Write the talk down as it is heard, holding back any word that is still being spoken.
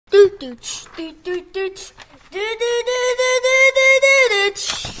guys,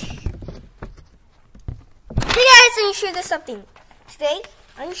 let me show you something. Today,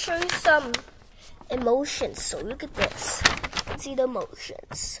 I'm going to show you some emotions. So look at this. Let's see the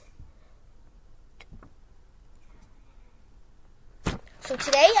emotions. So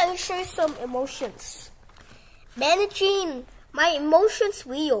today, I'm going to show you some emotions. Managing my emotions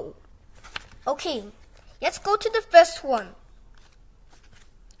wheel. Okay, let's go to the first one.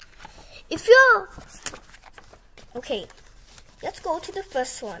 Okay, let's go to the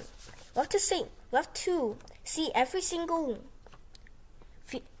first one. We have to see every single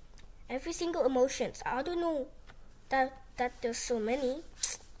emotions. I don't know that there's so many.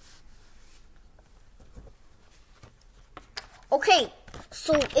 Okay,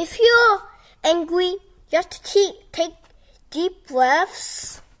 so if you're angry, you have to take deep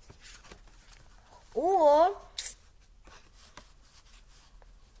breaths, or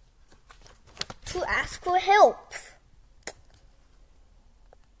to ask for help.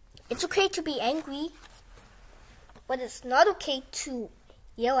 It's okay to be angry, but it's not okay to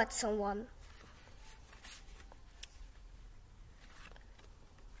yell at someone.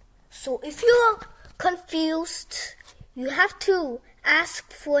 So if you're confused, you have to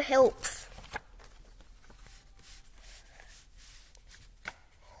ask for help.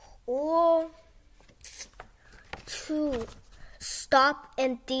 Or to stop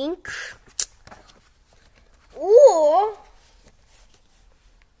and think. Or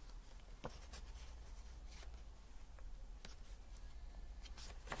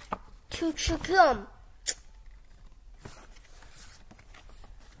to chew gum.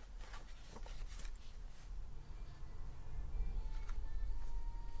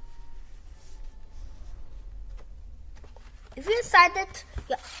 If you decided,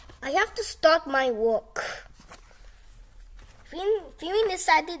 I have to start my work. Feeling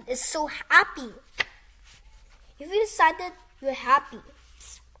decided is so happy. If you decided you're happy.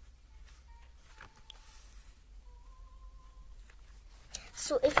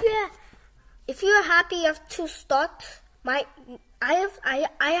 So if you're happy, you have to start I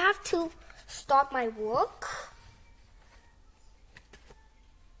have to start my work.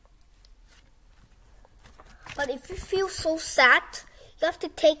 But if you feel so sad, you have to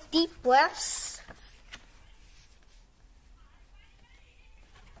take deep breaths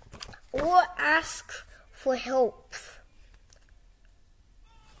or ask for help.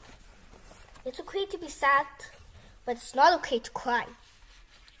 It's okay to be sad, but it's not okay to cry.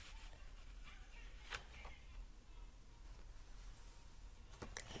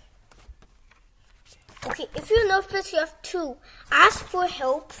 Okay, if you're nervous, you have to ask for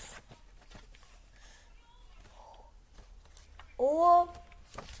help or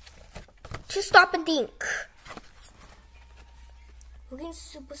to stop and think. We're getting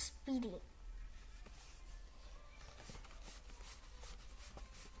super speedy.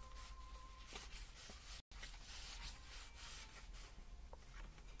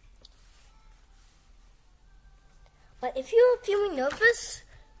 But if you're feeling nervous,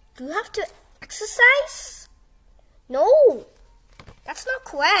 do you have to exercise? No, that's not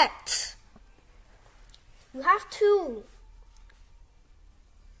correct. You have to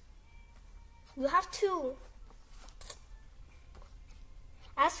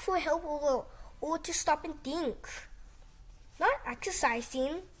ask for help or to stop and think. Not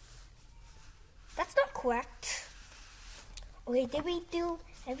exercising. That's not correct. Okay, did we do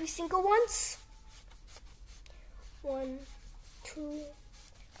every single ones? 1, 2,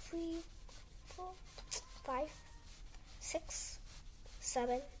 3, 4, 5, 6,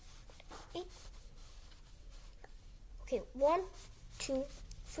 7, 8. Okay, 1, 2,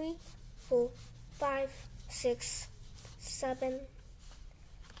 3, 4, 5, 6, 7.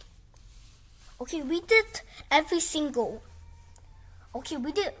 Okay, we did every single. Okay,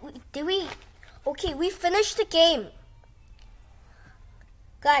 we finished the game.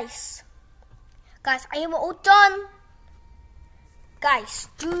 Guys, I am all done. Guys,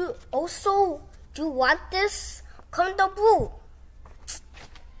 do you want this? Comment down below.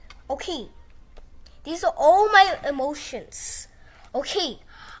 Okay, these are all my emotions. Okay,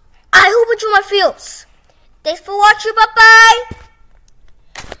 I hope you enjoy my feels. Thanks for watching. Bye bye.